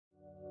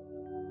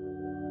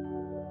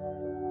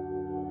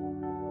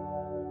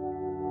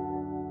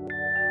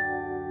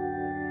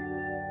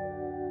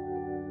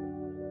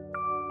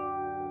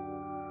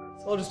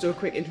I'll just do a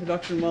quick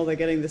introduction while they're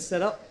getting this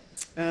set up.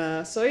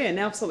 So yeah,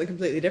 now for something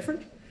completely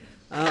different.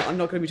 I'm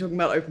not going to be talking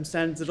about open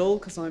standards at all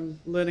because I'm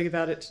learning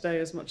about it today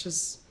as much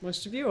as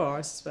most of you are,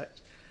 I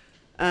suspect.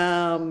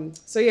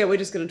 So yeah, we're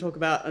just going to talk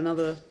about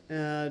another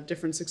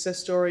different success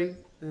story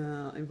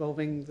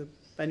involving the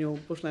Banyule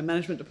Bushland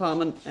Management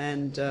Department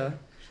and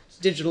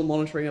digital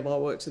monitoring of our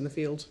works in the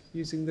field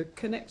using the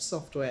Konekt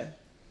software.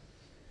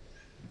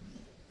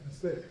 That's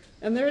there.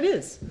 And there it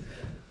is.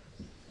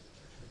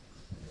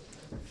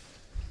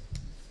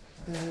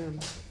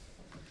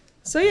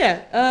 So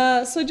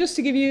yeah, so just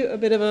to give you a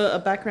bit of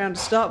a background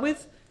to start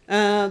with,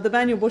 the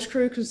Banyule Bush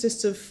Crew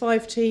consists of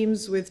 5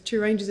 teams with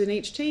 2 rangers in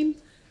each team,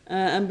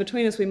 and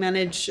between us we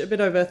manage a bit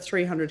over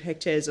 300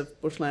 hectares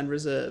of bushland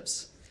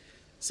reserves.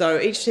 So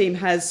each team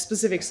has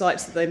specific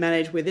sites that they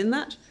manage within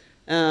that.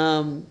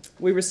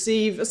 We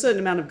receive a certain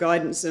amount of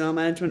guidance in our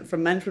management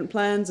from management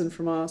plans and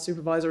from our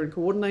supervisor and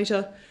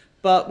coordinator,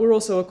 but we're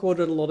also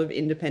accorded a lot of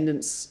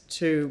independence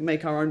to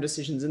make our own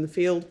decisions in the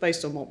field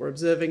based on what we're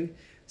observing,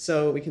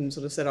 so we can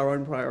sort of set our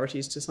own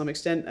priorities to some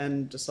extent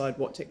and decide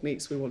what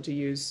techniques we want to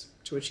use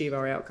to achieve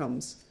our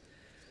outcomes.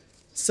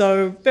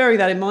 So bearing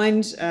that in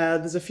mind,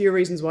 there's a few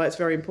reasons why it's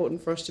very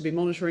important for us to be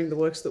monitoring the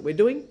works that we're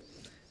doing.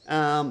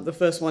 The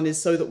first one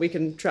is so that we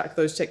can track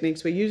those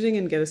techniques we're using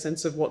and get a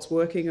sense of what's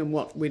working and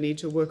what we need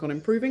to work on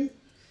improving.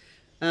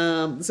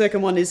 The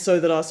second one is so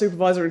that our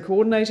supervisor and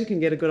coordinator can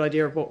get a good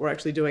idea of what we're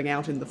actually doing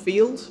out in the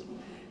field.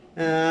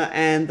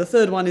 And the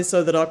third one is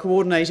so that our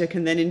coordinator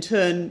can then in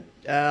turn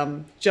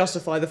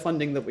justify the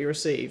funding that we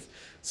receive.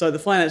 So the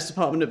finance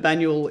department at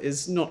Banyule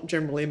is not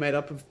generally made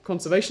up of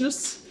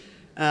conservationists,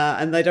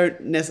 and they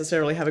don't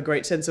necessarily have a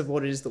great sense of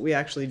what it is that we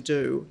actually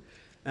do.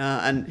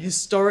 And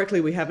historically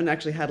we haven't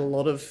actually had a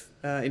lot of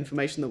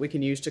information that we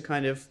can use to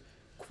kind of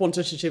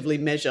quantitatively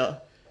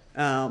measure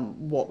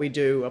what we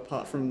do,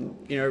 apart from,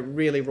 you know,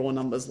 really raw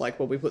numbers like,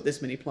 well, we put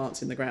this many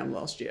plants in the ground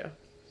last year.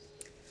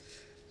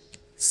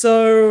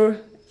 So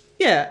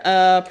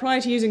yeah,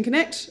 prior to using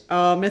Konekt,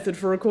 our method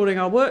for recording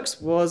our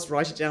works was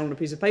write it down on a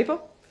piece of paper.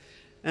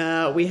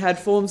 We had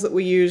forms that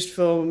we used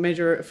for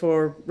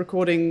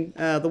recording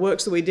the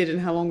works that we did and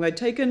how long they'd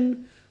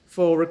taken,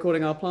 for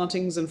recording our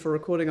plantings and for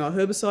recording our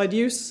herbicide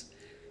use.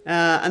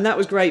 And that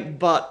was great,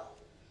 but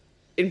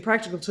in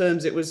practical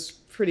terms, it was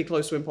pretty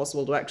close to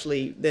impossible to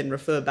actually then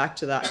refer back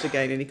to that to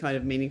gain any kind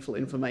of meaningful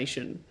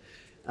information.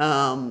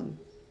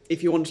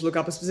 If you wanted to look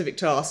up a specific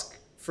task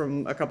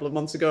from a couple of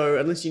months ago,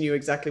 unless you knew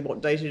exactly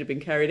what data had been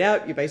carried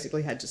out, you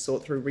basically had to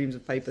sort through reams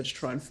of paper to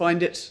try and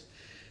find it.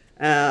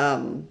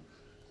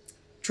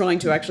 Trying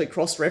to actually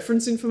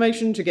cross-reference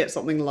information to get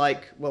something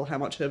like, well, how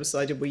much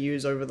herbicide did we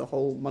use over the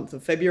whole month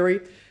of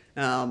February,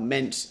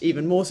 meant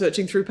even more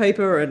searching through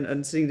paper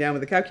and sitting down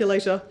with a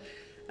calculator.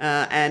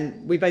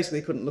 And we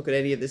basically couldn't look at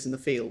any of this in the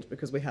field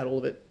because we had all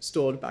of it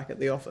stored back at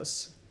the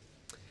office.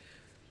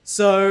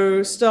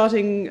 So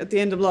starting at the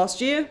end of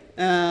last year,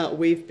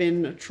 we've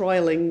been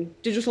trialing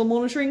digital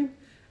monitoring.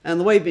 And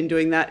the way we've been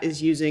doing that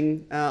is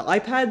using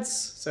iPads.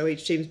 So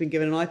each team's been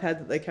given an iPad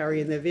that they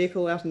carry in their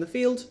vehicle out in the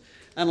field.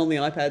 And on the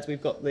iPads,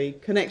 we've got the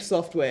Konekt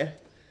software,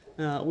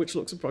 which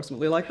looks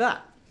approximately like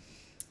that.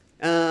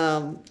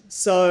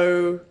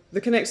 So the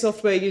Konekt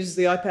software uses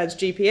the iPad's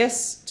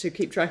GPS to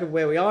keep track of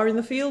where we are in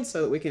the field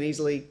so that we can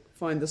easily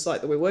find the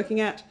site that we're working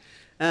at.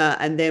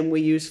 And then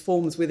we use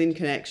forms within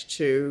Konekt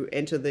to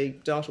enter the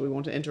data we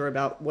want to enter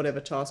about whatever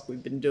task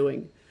we've been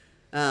doing.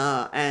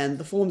 And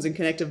the forms in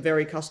Konekt are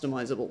very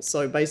customizable.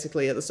 So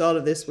basically at the start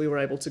of this, we were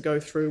able to go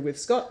through with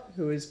Scott,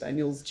 who is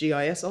Banyule's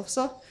GIS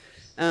officer,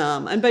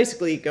 and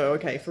basically go,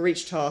 okay, for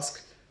each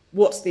task,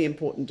 what's the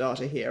important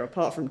data here?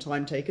 Apart from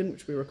time taken,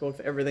 which we record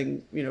for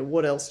everything, you know,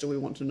 what else do we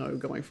want to know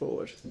going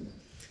forward?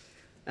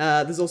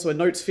 There's also a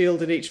notes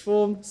field in each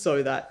form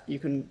so that you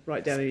can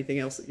write down anything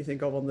else that you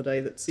think of on the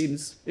day that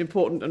seems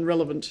important and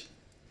relevant.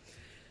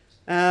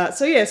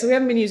 So yeah, so we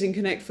haven't been using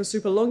Konekt for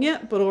super long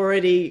yet, but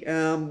already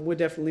we're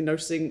definitely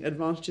noticing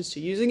advantages to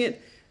using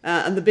it.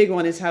 And the big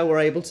one is how we're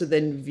able to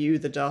then view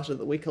the data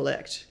that we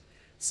collect.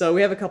 So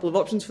we have a couple of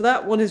options for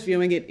that. One is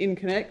viewing it in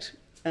Konekt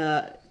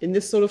in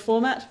this sort of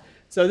format.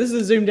 So this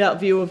is a zoomed out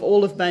view of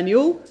all of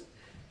Banyule.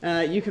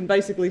 You can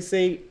basically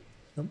see...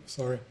 Oh,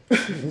 sorry.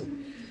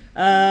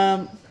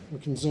 We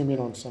can zoom in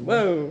on some.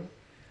 Whoa.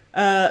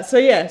 So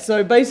yeah,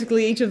 so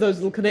basically each of those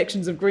little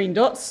connections of green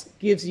dots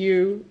gives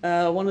you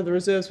one of the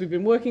reserves we've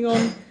been working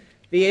on.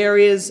 The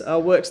areas are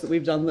works that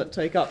we've done that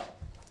take up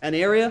an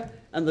area,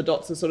 and the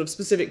dots are sort of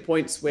specific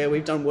points where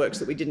we've done works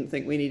that we didn't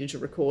think we needed to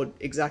record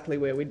exactly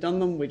where we'd done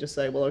them. We just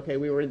say, well, okay,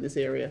 we were in this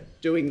area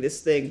doing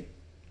this thing.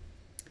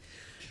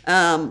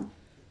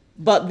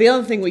 But the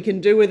other thing we can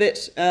do with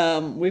it,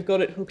 we've got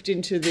it hooked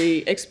into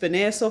the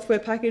Exponair software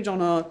package on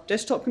our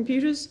desktop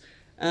computers.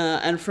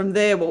 And from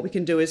there, what we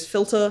can do is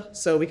filter.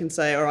 So we can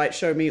say, all right,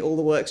 show me all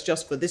the works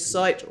just for this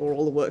site, or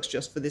all the works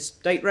just for this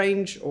date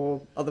range,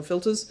 or other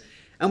filters.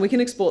 And we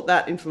can export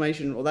that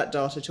information or that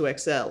data to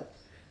Excel.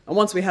 And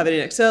once we have it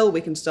in Excel,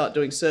 we can start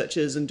doing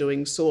searches and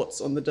doing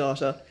sorts on the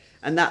data.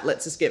 And that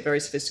lets us get very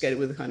sophisticated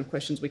with the kind of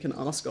questions we can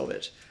ask of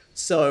it.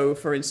 So,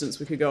 for instance,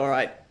 we could go, all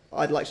right,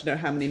 I'd like to know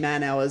how many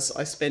man hours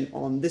I spent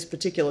on this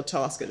particular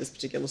task at this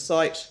particular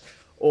site,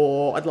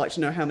 or I'd like to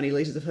know how many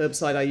litres of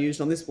herbicide I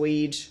used on this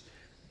weed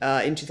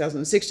in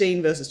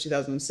 2016 versus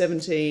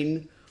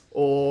 2017,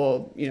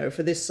 or, you know,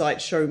 for this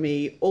site, show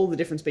me all the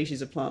different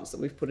species of plants that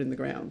we've put in the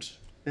ground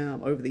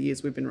over the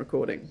years we've been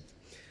recording.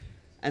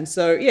 And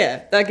so,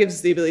 yeah, that gives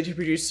us the ability to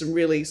produce some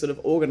really sort of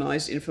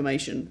organised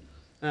information,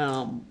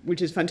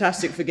 which is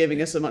fantastic for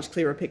giving us a much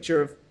clearer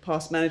picture of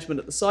past management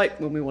at the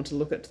site when we want to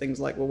look at things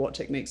like, well, what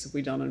techniques have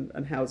we done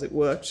and how has it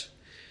worked?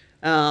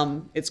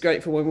 It's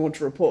great for when we want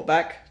to report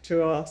back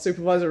to our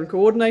supervisor and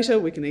coordinator.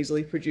 We can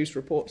easily produce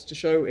reports to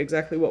show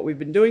exactly what we've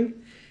been doing.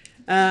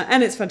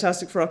 And it's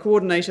fantastic for our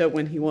coordinator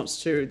when he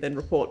wants to then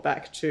report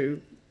back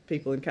to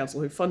people in council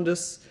who fund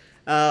us,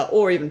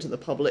 or even to the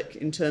public,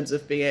 in terms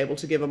of being able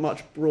to give a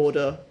much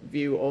broader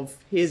view of,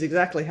 here's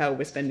exactly how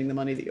we're spending the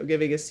money that you're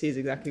giving us, here's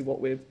exactly what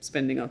we're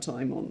spending our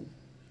time on.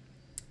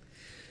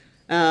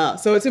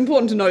 So it's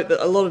important to note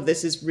that a lot of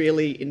this is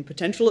really in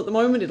potential at the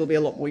moment. It'll be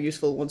a lot more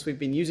useful once we've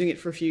been using it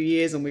for a few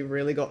years and we've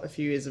really got a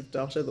few years of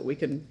data that we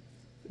can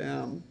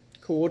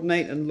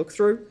coordinate and look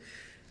through.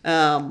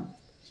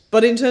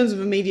 But in terms of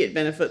immediate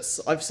benefits,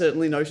 I've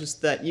certainly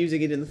noticed that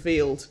using it in the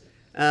field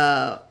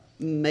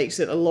makes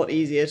it a lot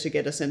easier to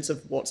get a sense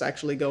of what's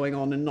actually going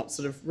on and not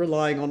sort of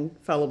relying on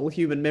fallible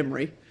human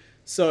memory.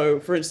 So,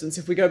 for instance,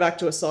 if we go back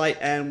to a site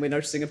and we're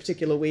noticing a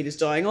particular weed is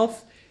dying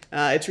off,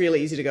 it's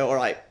really easy to go, all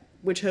right,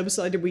 which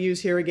herbicide did we use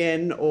here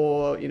again?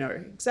 Or, you know,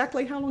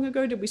 exactly how long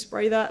ago did we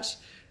spray that?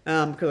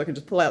 Because I can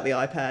just pull out the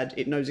iPad,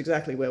 it knows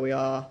exactly where we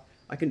are.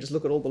 I can just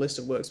look at all the list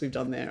of works we've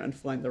done there and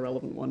find the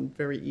relevant one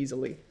very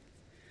easily.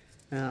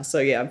 So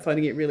yeah, I'm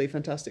finding it really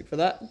fantastic for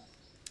that.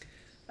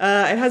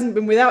 It hasn't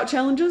been without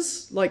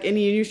challenges. Like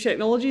any new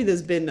technology,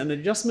 there's been an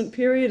adjustment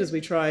period as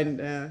we try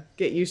and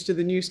get used to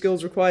the new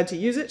skills required to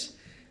use it.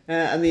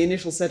 And the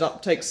initial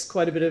setup takes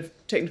quite a bit of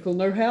technical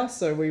know-how,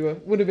 so we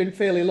would have been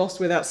fairly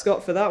lost without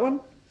Scott for that one.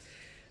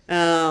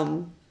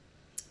 And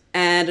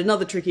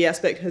another tricky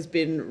aspect has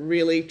been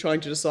really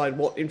trying to decide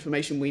what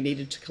information we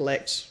needed to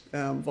collect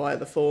via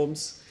the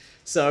forms.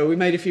 So we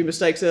made a few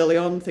mistakes early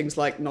on, things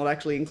like not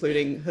actually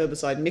including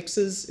herbicide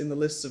mixes in the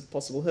lists of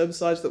possible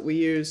herbicides that we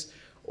use,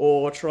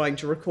 or trying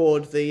to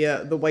record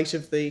the weight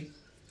of the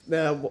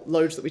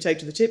loads that we take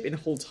to the tip in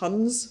whole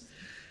tons.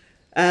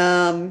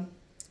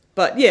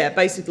 But yeah,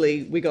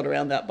 basically we got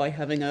around that by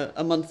having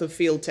a month of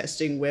field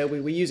testing where we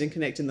were using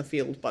Konect in the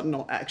field, but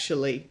not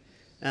actually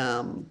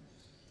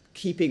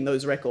keeping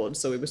those records.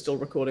 So we were still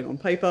recording on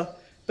paper,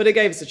 but it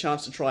gave us a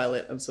chance to trial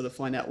it and sort of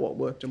find out what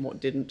worked and what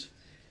didn't.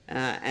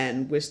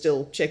 And we're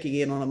still checking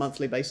in on a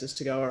monthly basis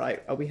to go, all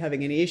right, are we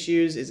having any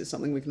issues? Is it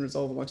something we can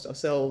resolve amongst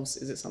ourselves?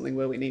 Is it something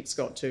where we need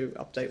Scott to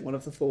update one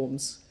of the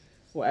forms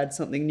or add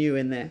something new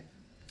in there?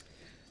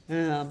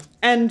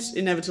 And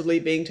inevitably,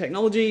 being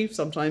technology,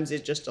 sometimes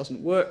it just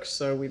doesn't work,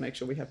 so we make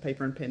sure we have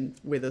paper and pen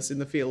with us in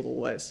the field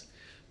always.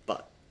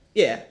 But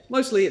yeah,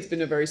 mostly it's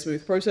been a very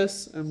smooth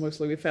process, and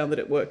mostly we found that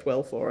it worked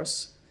well for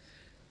us.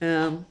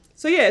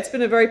 So yeah, it's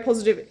been a very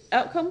positive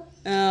outcome,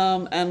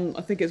 and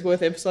I think it's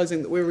worth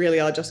emphasising that we really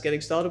are just getting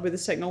started with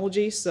this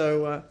technology.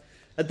 So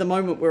at the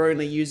moment, we're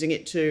only using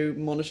it to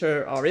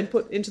monitor our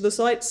input into the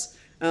sites,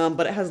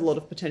 but it has a lot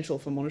of potential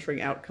for monitoring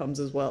outcomes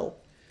as well.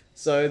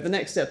 So the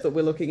next step that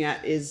we're looking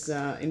at is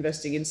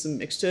investing in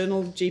some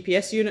external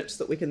GPS units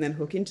that we can then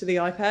hook into the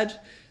iPad,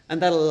 and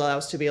that'll allow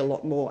us to be a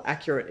lot more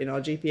accurate in our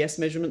GPS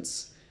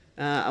measurements.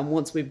 And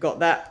once we've got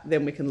that,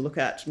 then we can look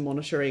at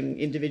monitoring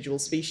individual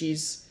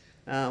species,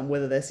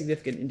 whether they're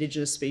significant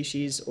indigenous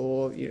species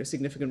or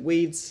significant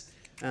weeds,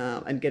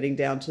 and getting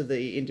down to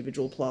the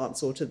individual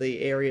plants or to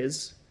the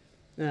areas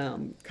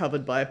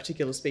covered by a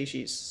particular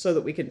species, so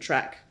that we can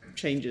track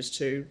changes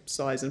to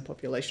size and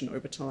population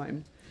over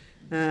time.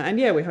 And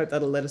yeah, we hope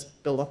that'll let us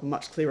build up a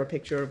much clearer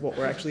picture of what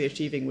we're actually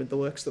achieving with the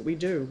works that we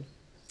do.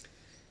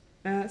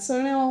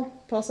 So now I'll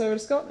pass over to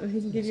Scott and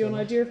he can give you an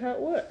idea of how it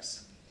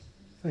works.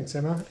 Thanks,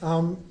 Emma.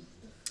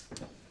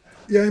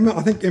 Yeah, Emma,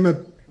 I think Emma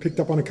picked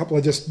up on a couple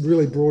of just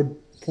really broad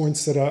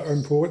points that are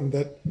important,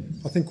 that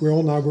I think we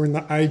all know we're in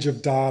the age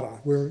of data.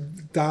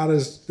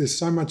 There's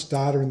so much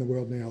data in the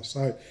world now.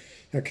 So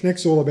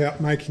Konect's all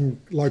about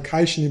making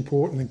location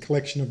important and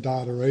collection of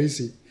data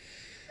easy.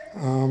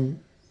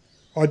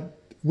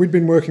 We'd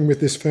been working with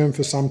this firm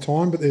for some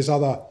time, but there's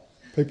other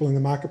people in the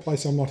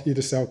marketplace. I'm not here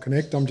to sell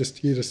Konect, I'm just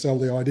here to sell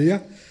the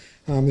idea.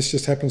 This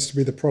just happens to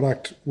be the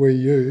product we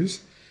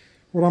use.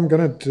 What I'm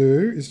going to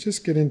do is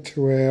just get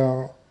into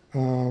our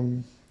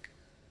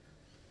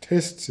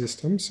test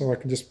system, so I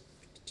can just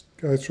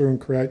go through and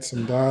create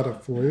some data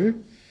for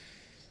you.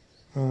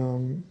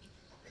 And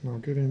I'll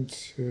get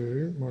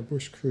into my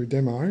Bush Crew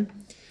demo.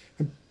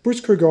 And Bush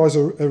Crew guys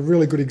are a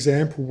really good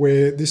example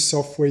where this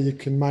software, you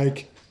can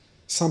make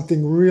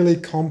something really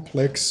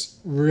complex,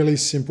 really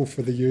simple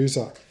for the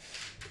user.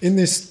 In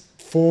this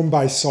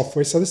form-based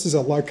software, so this is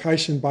a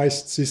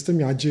location-based system,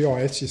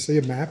 GIS, you see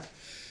a map,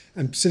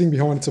 and sitting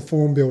behind it's a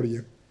form builder.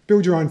 You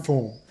build your own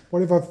form,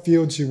 whatever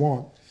fields you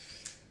want.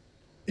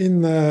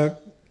 In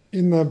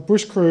the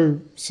Bush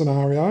Crew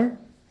scenario,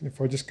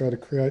 if I just go to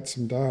create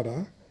some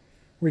data,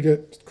 we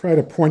create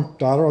a point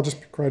data. I'll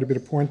just create a bit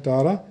of point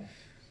data.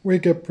 We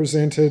get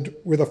presented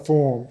with a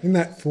form. In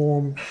that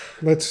form,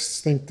 let's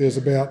think there's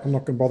about, I'm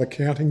not going to bother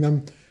counting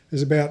them,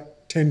 there's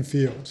about 10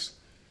 fields.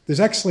 There's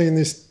actually in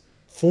this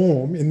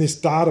form, in this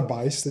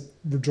database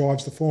that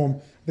drives the form,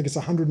 I think it's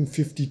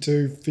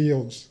 152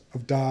 fields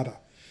of data.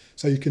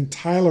 So you can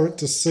tailor it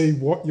to see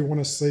what you want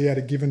to see at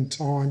a given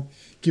time,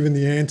 given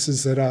the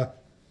answers that are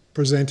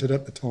presented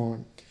at the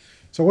time.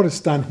 So what it's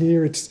done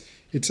here, it's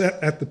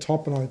at the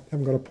top, and I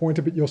haven't got a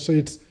pointer, but you'll see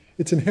it's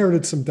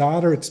inherited some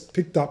data. It's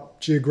picked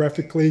up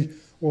geographically.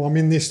 Well, I'm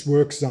in this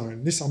work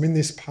zone. I'm in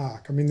this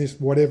park. I'm in this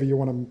whatever you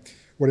want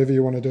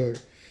to do.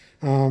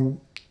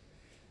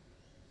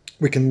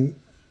 We can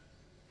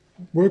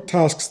work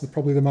tasks are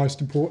probably the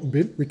most important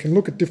bit. We can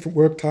look at different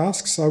work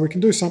tasks. So we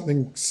can do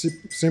something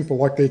simple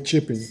like they're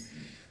chipping.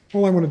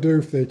 All they want to do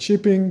if they're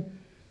chipping,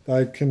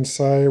 they can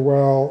say,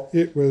 well,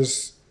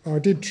 I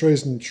did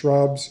trees and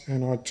shrubs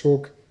and I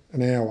took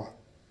an hour.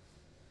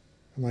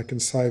 And they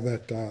can save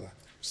that data.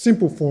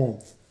 Simple form.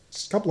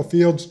 It's a couple of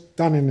fields,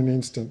 done in an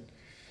instant.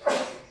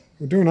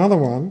 We'll do another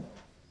one.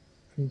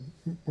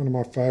 One of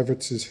my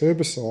favourites is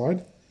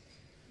herbicide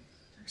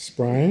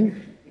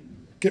spraying.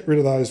 Get rid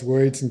of those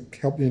weeds and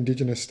help the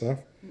indigenous stuff.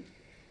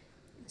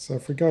 So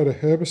if we go to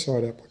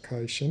herbicide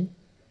application,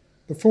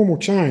 the form will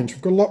change.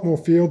 We've got a lot more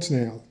fields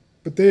now,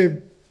 but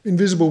they're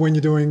invisible when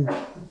you're doing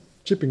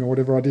chipping or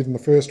whatever I did in the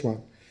first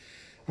one.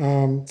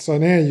 So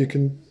now you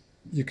can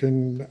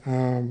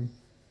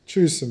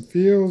choose some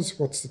fields.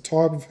 What's the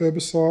type of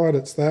herbicide?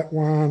 It's that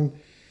one.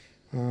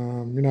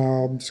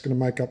 I'm just going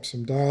to make up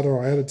some data.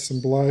 I added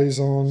some blaze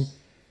on.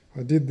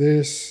 I did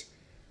this.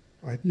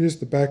 I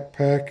used the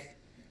backpack.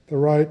 The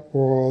rate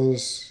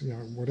was,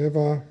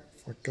 whatever.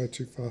 If I go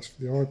too fast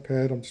for the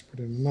iPad, I'll just put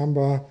in a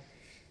number.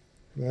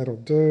 That'll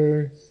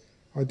do.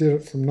 I did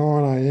it from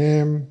 9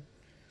 a.m.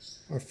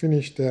 I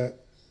finished at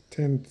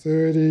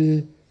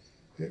 10:30.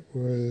 It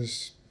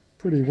was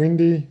pretty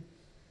windy,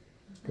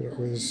 but it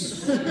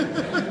was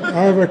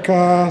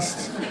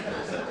overcast,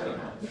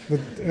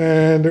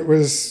 and it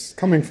was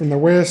coming from the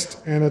west,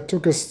 and it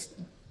took us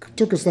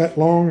that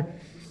long.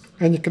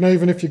 And you can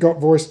even, if you got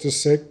voice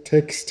to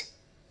text,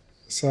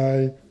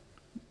 say,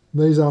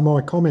 these are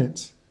my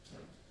comments.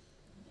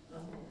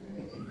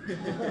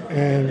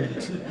 And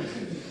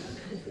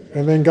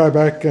then go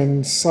back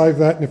and save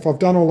that. And if I've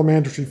done all the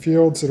mandatory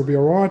fields, it'll be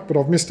all right, but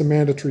I've missed a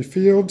mandatory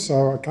field,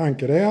 so I can't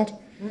get out.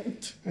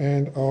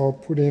 And I'll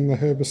put in the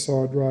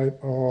herbicide rate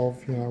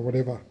of,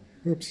 whatever.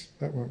 Oops,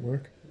 that won't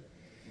work.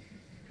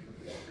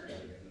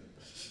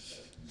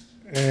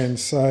 And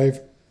save,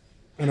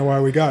 and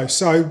away we go.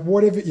 So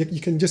whatever,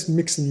 you can just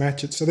mix and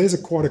match it. So there's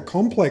quite a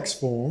complex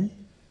form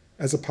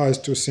as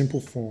opposed to a simple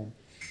form.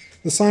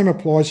 The same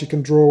applies. You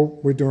can draw,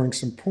 we're doing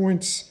some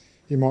points.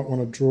 You might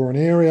want to draw an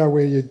area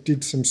where you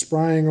did some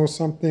spraying or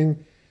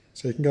something.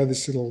 So you can go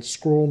this little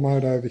scroll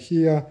mode over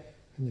here,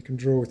 and you can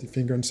draw with your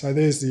finger and say,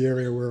 there's the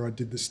area where I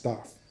did the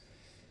stuff.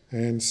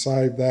 And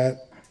save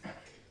that,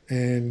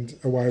 and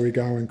away we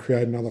go and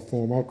create another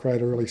form. I'll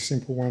create a really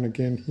simple one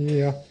again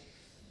here.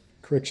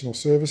 Correctional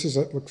services,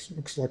 that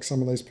looks like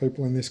some of these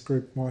people in this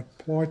group might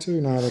apply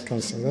to. No, they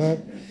can't say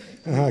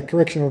that.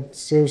 Correctional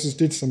services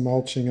did some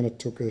mulching, and it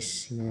took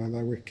us,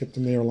 we kept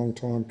them there a long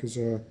time because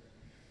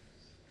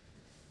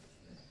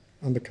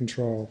under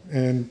control.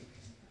 And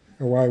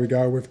away we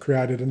go, we've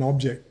created an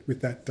object with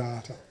that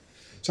data.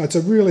 So it's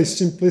a really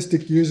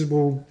simplistic,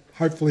 usable,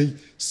 hopefully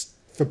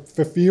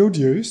for field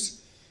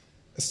use,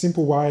 a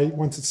simple way,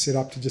 once it's set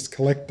up, to just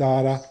collect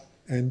data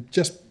and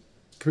just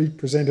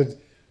presented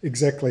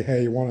exactly how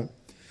you want it.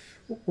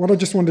 What I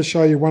just wanted to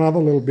show you one other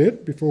little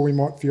bit before we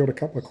might field a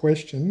couple of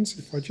questions.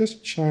 If I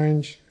just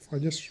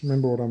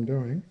remember what I'm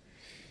doing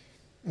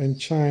and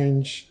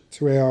change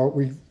to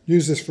we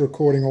use this for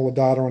recording all the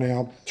data on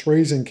our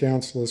trees in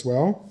council as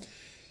well.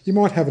 You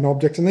might have an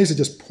object, and these are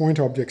just point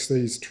objects,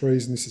 these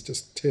trees, and this is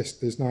just test.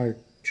 There's no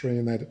tree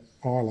in that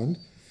island.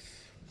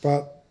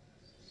 But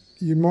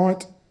you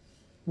might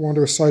want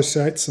to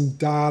associate some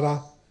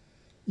data.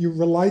 You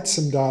relate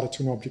some data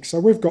to an object. So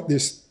we've got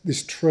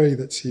this tree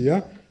that's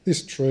here.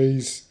 This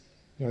tree's,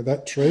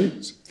 that tree.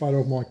 It's a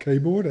photo of my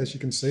keyboard. As you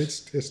can see, it's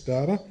test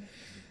data.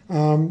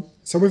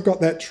 So we've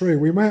got that tree.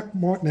 We might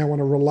now want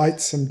to relate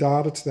some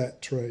data to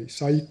that tree.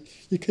 So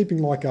you're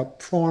keeping like a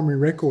primary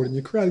record, and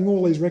you're creating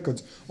all these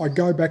records. I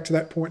go back to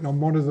that point and I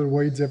monitor the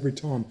weeds every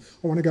time.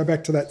 I want to go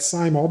back to that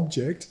same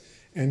object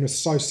and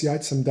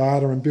associate some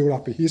data and build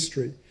up a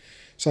history.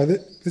 So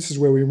this is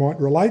where we might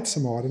relate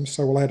some items.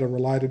 So we'll add a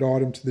related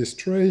item to this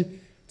tree.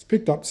 It's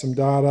picked up some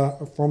data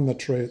from the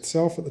tree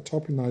itself at the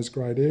top in those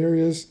greyed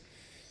areas.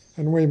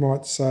 And we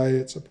might say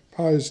it's a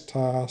proposed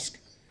task,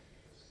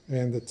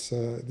 and it's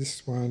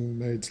this one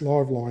needs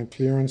live line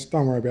clearance.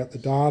 Don't worry about the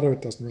data,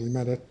 it doesn't really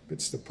matter.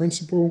 It's the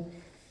principle,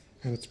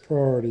 and it's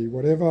priority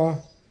whatever.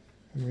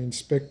 And we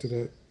inspected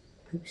it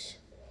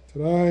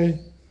today,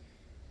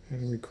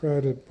 and we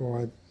created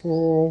by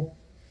Paul.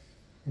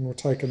 And we'll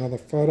take another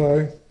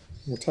photo.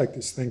 We'll take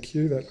this, thank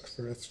you.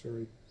 That's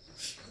very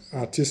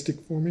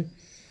artistic for me.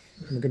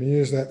 we're going to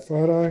use that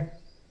photo,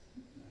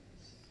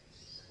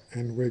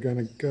 and we're going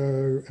to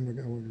go and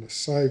we're going to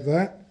save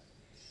that.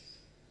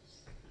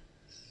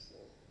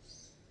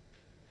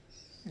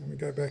 And we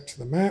go back to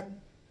the map,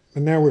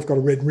 and now we've got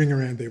a red ring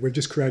around there. We've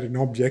just created an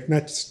object, and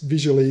that's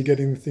visually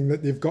getting the thing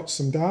that they've got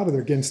some data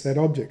against that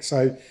object.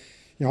 So, you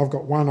know, I've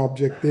got one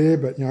object there,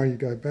 but, you know, you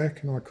go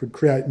back and I could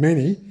create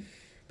many,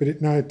 but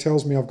it now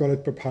tells me I've got a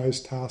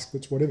proposed task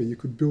that's whatever. You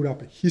could build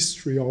up a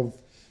history of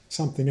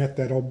something at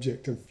that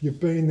object. If you've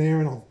been there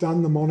and I've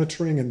done the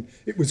monitoring and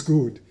it was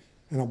good,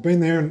 and I've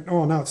been there and,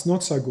 oh no, it's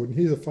not so good, and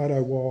here's a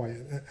photo why,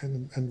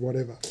 and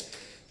whatever.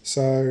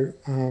 So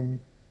I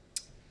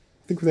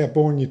think without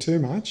boring you too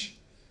much,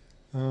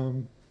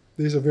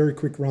 there's a very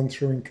quick run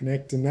through in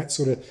Konekt and that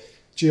sort of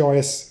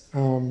GIS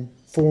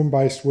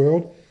form-based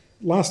world.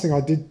 Last thing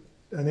I did,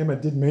 and Emma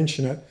did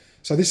mention it,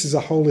 so this is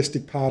a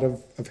holistic part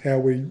of how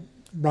we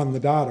run the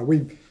data.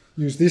 We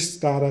use this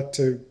data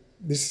to,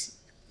 this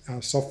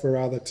software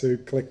rather, to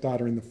collect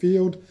data in the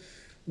field.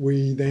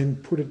 We then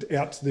put it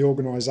out to the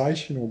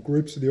organisation or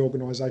groups of the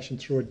organisation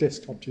through a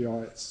desktop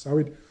GIS. So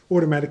it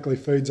automatically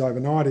feeds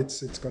overnight.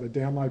 It's got a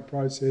download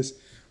process.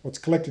 What's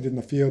collected in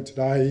the field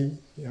today,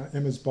 you know,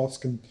 Emma's boss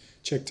can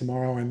check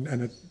tomorrow, and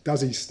it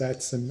does his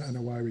stats, and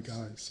away we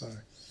go. So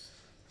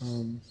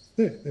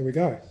yeah, there we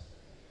go.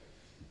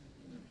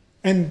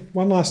 And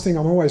one last thing,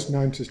 I'm always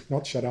known to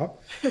not shut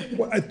up.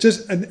 I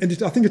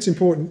think it's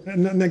important,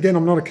 and again,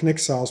 I'm not a Konekt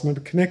salesman,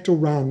 but Konekt will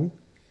run,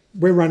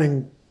 we're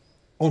running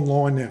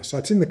online now. So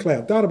it's in the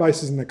cloud.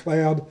 Database is in the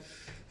cloud.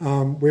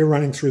 We're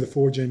running through the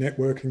 4G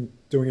network and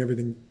doing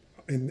everything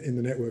in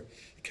the network.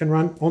 It can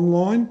run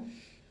online.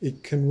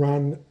 It can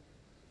run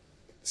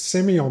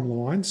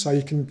semi-online. So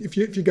you can, if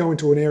you go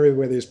into an area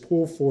where there's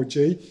poor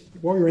 4G,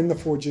 while you're in the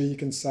 4G, you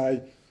can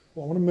say,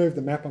 well, I want to move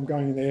the map, I'm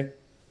going in there,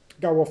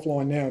 go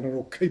offline now, and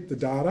it'll keep the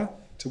data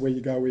to where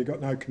you go where you've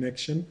got no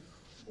connection.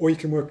 Or you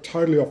can work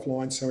totally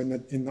offline. So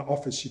in the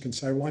office, you can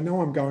say, well, I know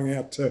I'm going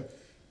out to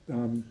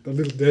the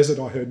little desert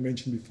I heard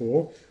mentioned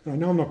before, and I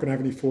know I'm not going to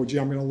have any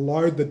 4G. I'm going to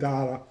load the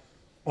data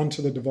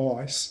onto the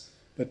device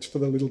that's for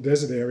the little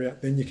desert area.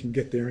 Then you can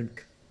get there and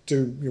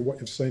do, you know, what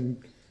you've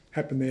seen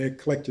happen there,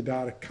 collect your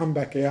data, come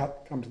back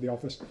out, come to the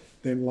office,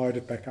 then load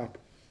it back up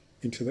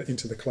into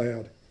the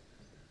cloud.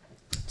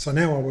 So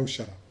now I will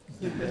shut up.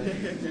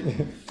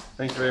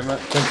 Thank you very much.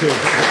 Thank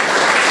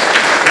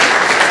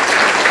you.